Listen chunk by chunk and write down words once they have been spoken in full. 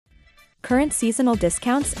Current seasonal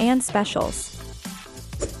discounts and specials.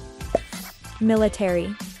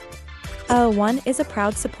 Military. AO1 is a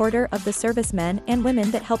proud supporter of the servicemen and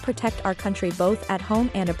women that help protect our country both at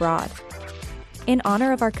home and abroad. In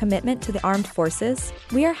honor of our commitment to the armed forces,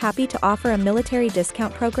 we are happy to offer a military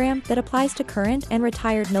discount program that applies to current and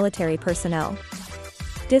retired military personnel.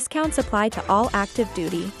 Discounts apply to all active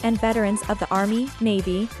duty and veterans of the Army,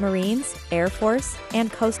 Navy, Marines, Air Force,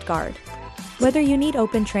 and Coast Guard. Whether you need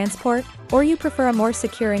open transport, or you prefer a more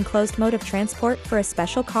secure enclosed mode of transport for a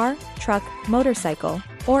special car, truck, motorcycle,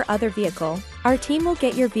 or other vehicle, our team will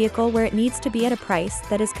get your vehicle where it needs to be at a price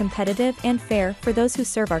that is competitive and fair for those who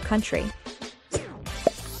serve our country.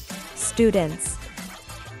 Students.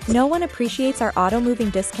 No one appreciates our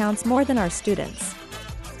auto-moving discounts more than our students.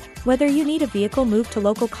 Whether you need a vehicle moved to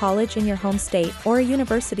local college in your home state or a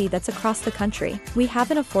university that's across the country, we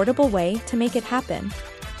have an affordable way to make it happen.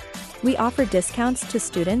 We offer discounts to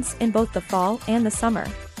students in both the fall and the summer.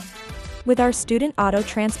 With our student auto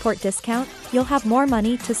transport discount, you'll have more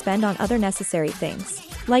money to spend on other necessary things,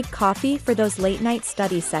 like coffee for those late-night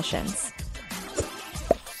study sessions.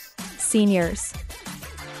 Seniors.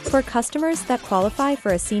 For customers that qualify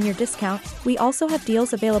for a senior discount, we also have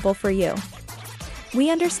deals available for you. We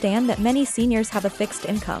understand that many seniors have a fixed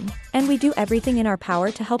income, and we do everything in our power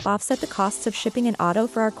to help offset the costs of shipping an auto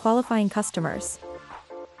for our qualifying customers.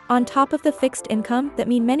 On top of the fixed income that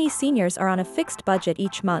mean many seniors are on a fixed budget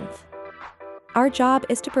each month. Our job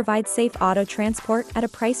is to provide safe auto transport at a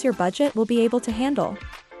price your budget will be able to handle.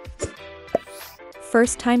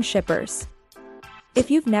 First-time shippers.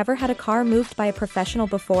 If you've never had a car moved by a professional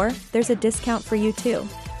before, there's a discount for you too.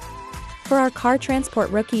 For our car transport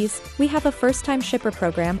rookies, we have a first-time shipper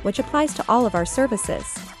program which applies to all of our services.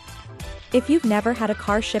 If you've never had a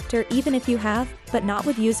car shipped, or even if you have, but not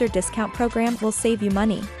with user discount program, will save you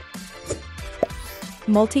money.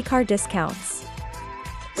 Multi-car discounts.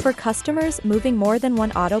 For customers moving more than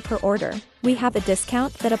one auto per order, we have a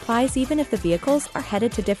discount that applies even if the vehicles are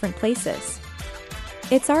headed to different places.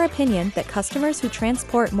 It's our opinion that customers who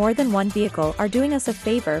transport more than one vehicle are doing us a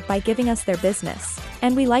favor by giving us their business,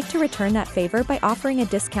 and we like to return that favor by offering a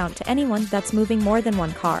discount to anyone that's moving more than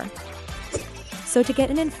one car. So to get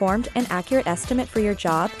an informed and accurate estimate for your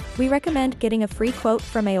job, we recommend getting a free quote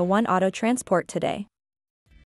from AO1 Auto Transport today.